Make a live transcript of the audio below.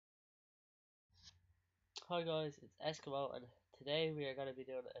Hi guys, it's Eskimo, and today we are going to be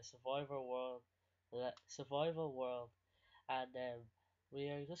doing a survival world, and we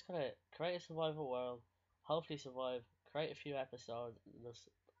are just going to create a survival world, hopefully survive, create a few episodes, and just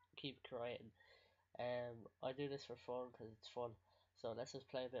keep creating. I do this for fun because it's fun, so let's just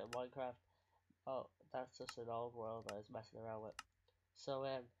play a bit of Minecraft. Oh, that's just an old world I was messing around with. So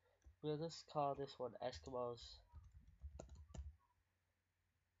we'll just call this one Eskimos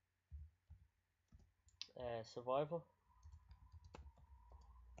Survival.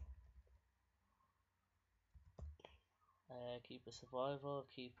 Keep the survival,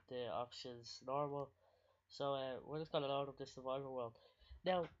 keep the options normal. So we're just gonna load up this survival world.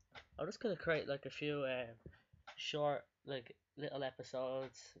 Now I'm just gonna create like a few short like little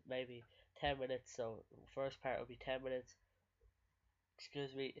episodes, maybe 10 minutes. So first part will be 10 minutes.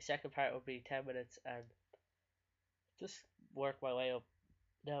 Excuse me. Second part will be 10 minutes, and just work my way up.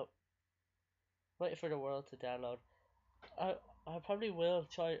 Now waiting for the world to download. I I probably will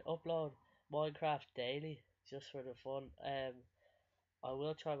try upload Minecraft daily just for the fun. I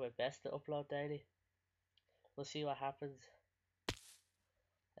will try my best to upload daily. We'll see what happens.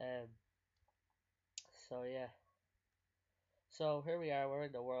 Um, so yeah. So here we are, we're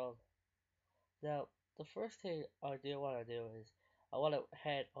in the world. Now, the first thing I do want to do is I want to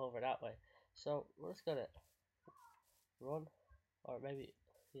head over that way. So we're just gonna run, or maybe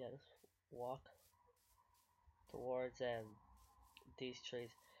yeah, just walk towards these trees.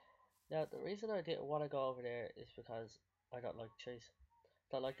 Now, the reason I didn't want to go over there is because I don't like trees.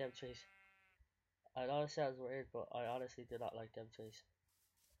 Don't like them trees. I know it sounds weird, but I honestly do not like them trees.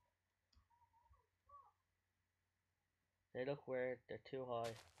 They look weird. They're too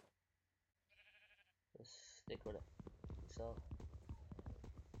high. Let's stick with it. So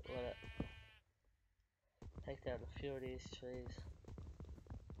we're gonna take down a few of these trees.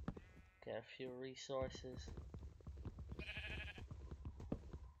 Get a few resources.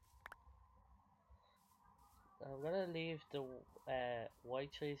 I'm gonna leave the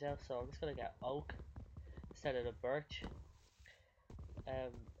white trees out, so I'm just gonna get oak instead of the birch.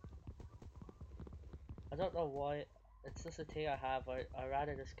 Um, I don't know why. It's just a thing I have. I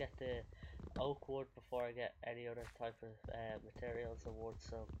rather just get the oak wood before I get any other type of materials and wood.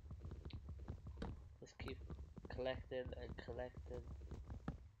 So just keep collecting and collecting.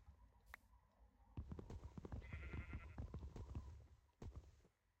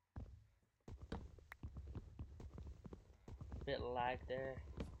 Bit lag there.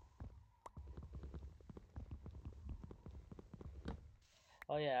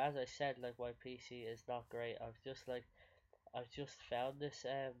 Oh yeah, as I said, like my PC is not great. I've just found this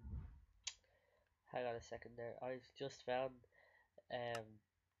hang on a second there. I've just found um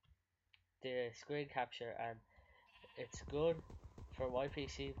the screen capture, and it's good for my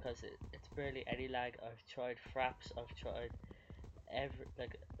PC because it's barely any lag. I've tried Fraps, I've tried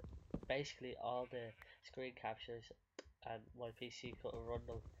basically all the screen captures, and my PC couldn't run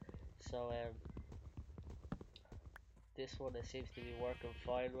them. So this one it seems to be working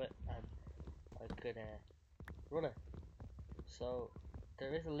fine with, and I could run it. So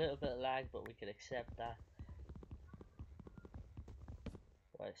there is a little bit of lag, but we can accept that.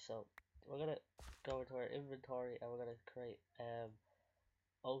 Right, so we're gonna go into our inventory and we're gonna create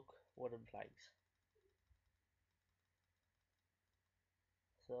oak wooden planks.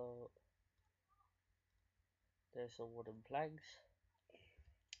 So there's some wooden planks.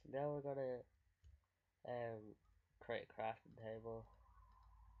 Now we're gonna create a crafting table.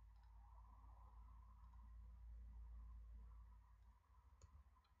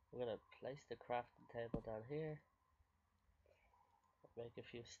 We're gonna place the crafting table down here. Make a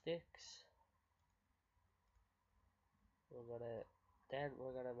few sticks. We're gonna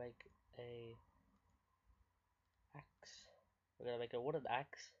make a axe. We're gonna make a wooden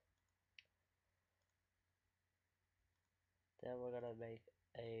axe. Then we're gonna make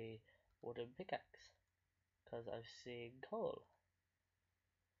a wooden pickaxe, because I've seen coal.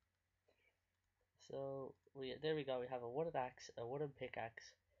 So there we go. We have a wooden axe, a wooden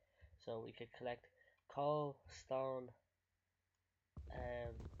pickaxe, so we can collect coal, stone,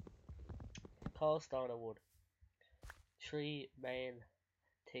 um, stone, and wood. Three main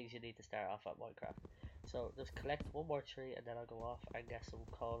things you need to start off at Minecraft. So just collect one more tree, and then I'll go off and get some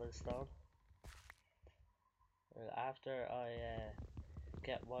coal and stone. And after I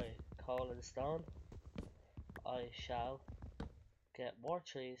get my coal and stone, I shall get more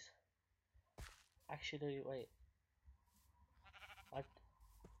trees. Actually, wait.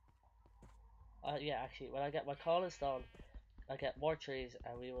 Yeah, actually, when I get my coal and stone, I get more trees,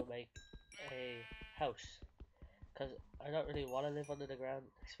 and we will make a house. Because I don't really want to live under the ground,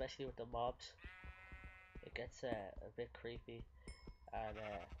 especially with the mobs. it gets a bit creepy and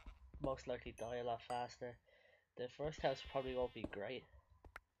most likely die a lot faster. The first house probably won't be great,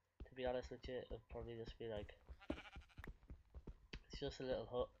 to be honest with you. It'll probably just be like, it's just a little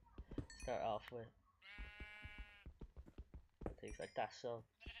hut to start off with, and things like that. So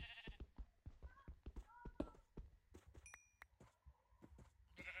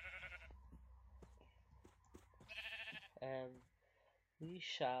we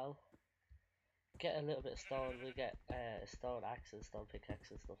shall get a little bit of stone. We get a stone axe and stone pickaxe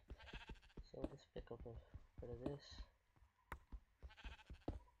and stuff. So let's pick up a bit of this.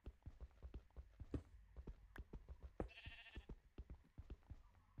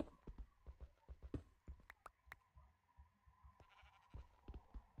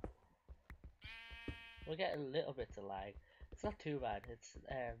 We're getting a little bit of lag. It's not too bad.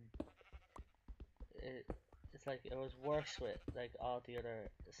 It, it's like it was worse with like all the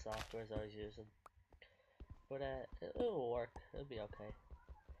other softwares I was using, but it'll work. It'll be okay.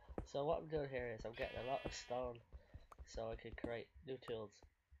 So what I'm doing here is I'm getting a lot of stone so I can create new tools.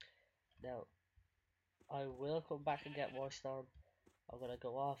 Now I will come back and get more stone. I'm gonna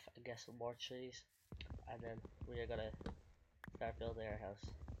go off and get some more trees, and then we are gonna start building our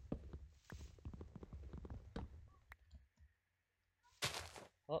house.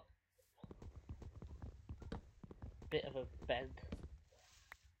 Oh, bit of a bend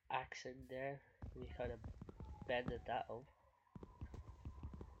axe in there. We kind of bended that up.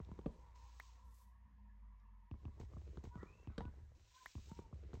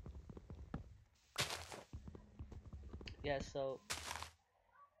 Yeah, so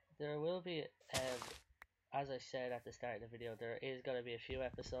there will be, as I said at the start of the video, there is going to be a few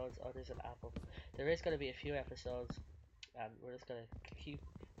episodes. Oh, there's an apple. There is going to be a few episodes, and we're just going to keep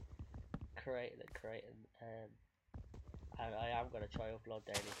creating and creating. And I am going to try upload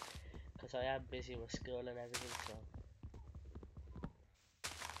daily, because I am busy with school and everything. So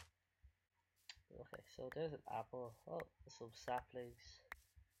okay, so there's an apple. Oh, some saplings.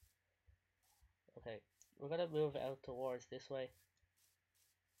 Okay, we're going to move out towards this way.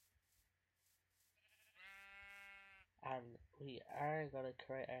 And we are going to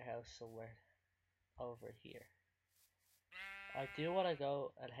create our house somewhere over here. I do want to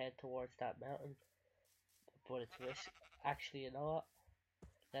go and head towards that mountain, but it's risk. Actually, you know what?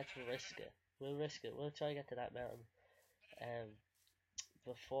 Let's risk it. We'll risk it. We'll try to get to that mountain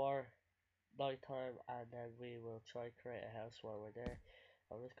before night time, and then we will try to create a house while we're there.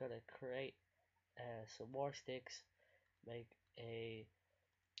 I'm just gonna create some more sticks, make a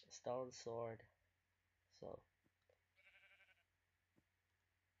stone sword. So,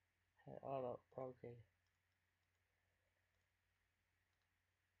 oh no, wrong thing.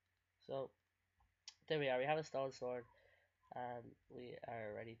 So there we are. We have a stone sword, and we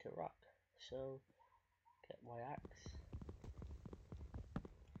are ready to rock. So get my axe.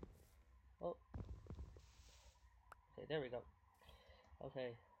 Oh, okay, there we go.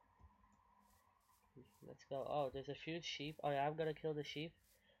 Okay, let's go. Oh, there's a few sheep. Oh yeah, I'm gonna kill the sheep,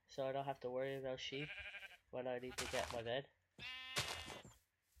 so I don't have to worry about sheep when I need to get my bed. I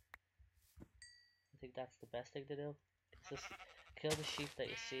think that's the best thing to do. Just kill the sheep that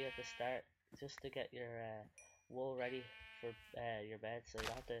you see at the start, just to get your wool ready for your bed, so you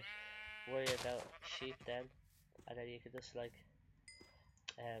don't have to worry about sheep then, and then you can just like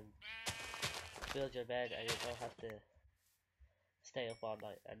um, build your bed and you don't have to stay up all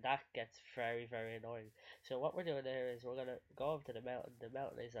night, and that gets very annoying. So what we're doing there is we're gonna go over to the mountain. The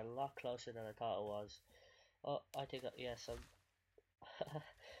mountain is a lot closer than I thought it was. Oh, I think yes,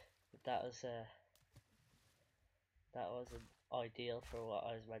 that was that wasn't ideal for what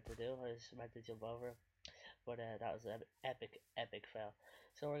I was meant to do. I was meant to jump over, but that was an epic fail.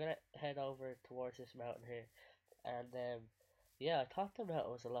 So we're gonna head over towards this mountain here, and yeah, I thought the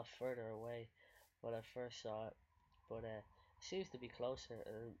mountain was a lot further away when I first saw it, but it seems to be closer,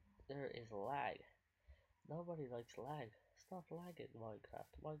 and there is lag. Nobody likes lag. Stop lagging,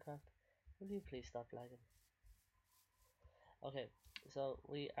 Minecraft. Minecraft, will you please stop lagging? Okay, so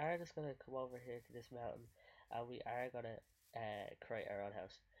we are just gonna come over here to this mountain, and we are gonna create our own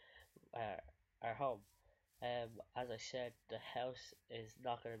house, our home. As I said, the house is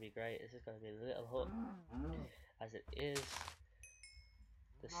not gonna be great. It's just gonna be a little hut, as it is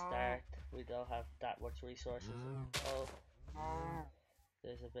the start. We don't have that much resources. Oh,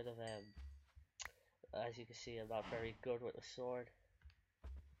 there's a bit of as you can see, I'm not very good with the sword.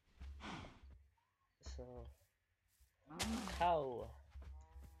 So, cow.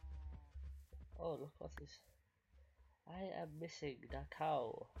 Oh, look what's this. I am missing the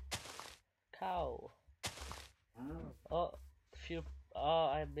cow. Cow. Oh, phew. Oh,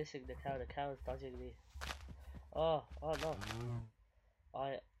 I'm missing the cow. The cow is dodging me. Oh no.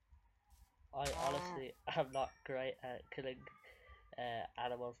 I I honestly am not great at killing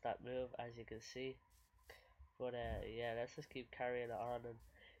animals that move, as you can see. But yeah, let's just keep carrying on and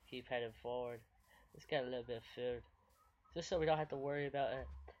keep heading forward. Let's get a little bit of food, just so we don't have to worry about it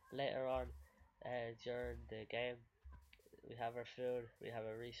later on during the game. We have our food, we have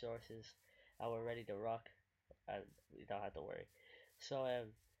our resources, and we're ready to rock, and we don't have to worry. So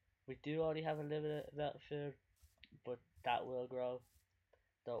we do only have a limited amount of food, but that will grow.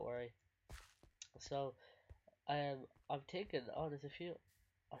 Don't worry. So I'm thinking, oh, there's a few.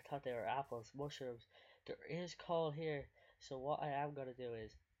 I thought they were apples, mushrooms. There is coal here. So what I am gonna do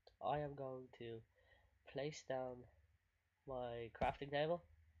is, I am going to place down my crafting table,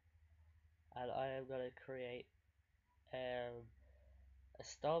 and I am gonna create um a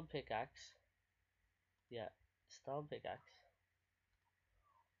stone pickaxe. Yeah, stone pickaxe,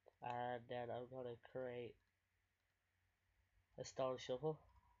 and then I'm gonna create a stone shovel.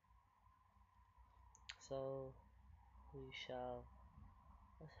 So we shall.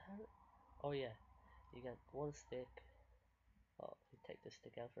 Oh yeah, you get one stick. Oh, let me take this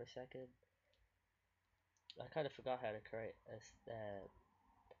stick out for a second. I kind of forgot how to create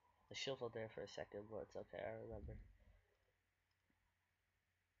a shovel there for a second, but it's okay, I remember.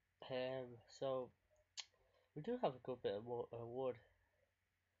 So we do have a good bit of wood.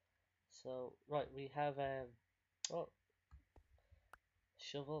 So right, we have oh,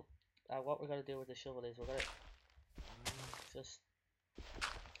 shovel. What we're gonna do with the shovel is we're gonna just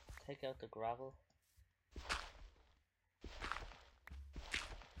take out the gravel,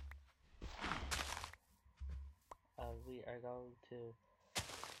 and we are going to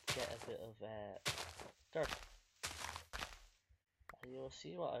get a bit of dirt. And you'll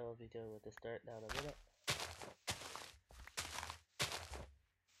see what I will be doing with this dirt now in a minute.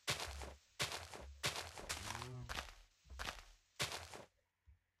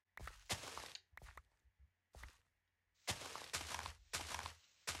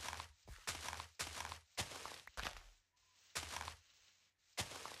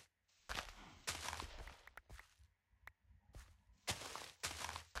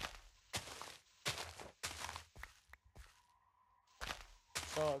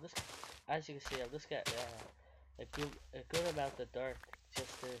 So I'm just, as you can see, I'm just getting a good amount of dirt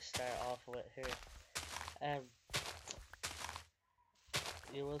just to start off with here. Um,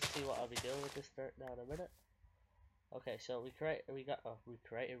 you will see what I'll be doing with this dirt now in a minute. Okay, so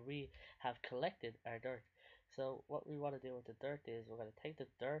we have collected our dirt. So what we want to do with the dirt is we're going to take the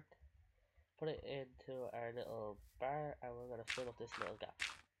dirt, put it into our little bar, and we're going to fill up this little gap.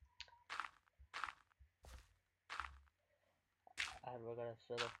 And we're going to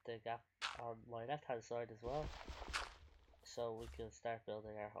fill up the gap on my left hand side as well, so we can start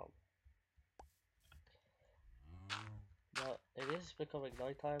building our home. Now, it is becoming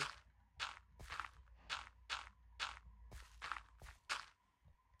nighttime.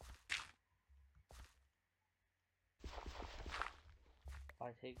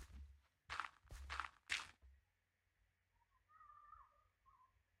 I think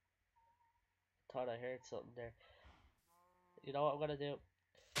thought I heard something there. You know what I'm gonna do?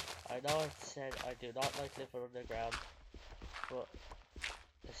 I know I said I do not like living underground, but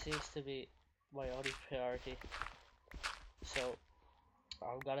it seems to be my only priority. So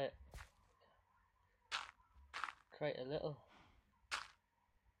I'm gonna create a little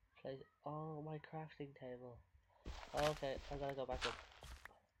place. Oh, my crafting table. Okay, I'm gonna go back up.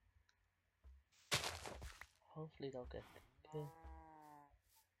 Hopefully don't get killed.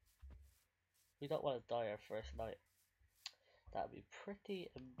 We don't want to die our first night. That'd be pretty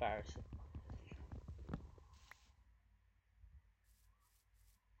embarrassing.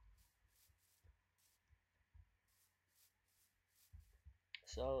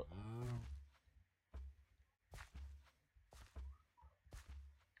 So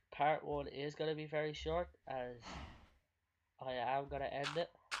part one is gonna be very short, as I am gonna end it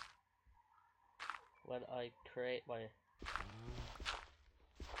when I create my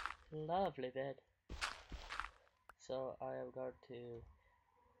lovely bed. So I am going to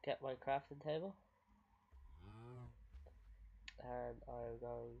get my crafting table, and I'm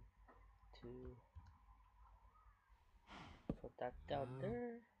going to put that down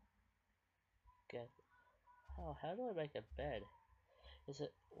there. Get, oh, how do I make a bed? Is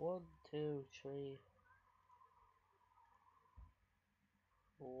it 1, 2, 3?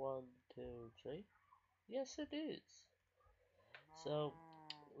 1, 2, 3? Yes, it is. So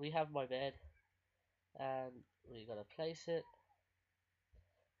we have my bed, and we're gonna place it.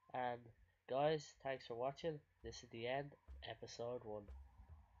 And guys, thanks for watching. This is the end, episode 1.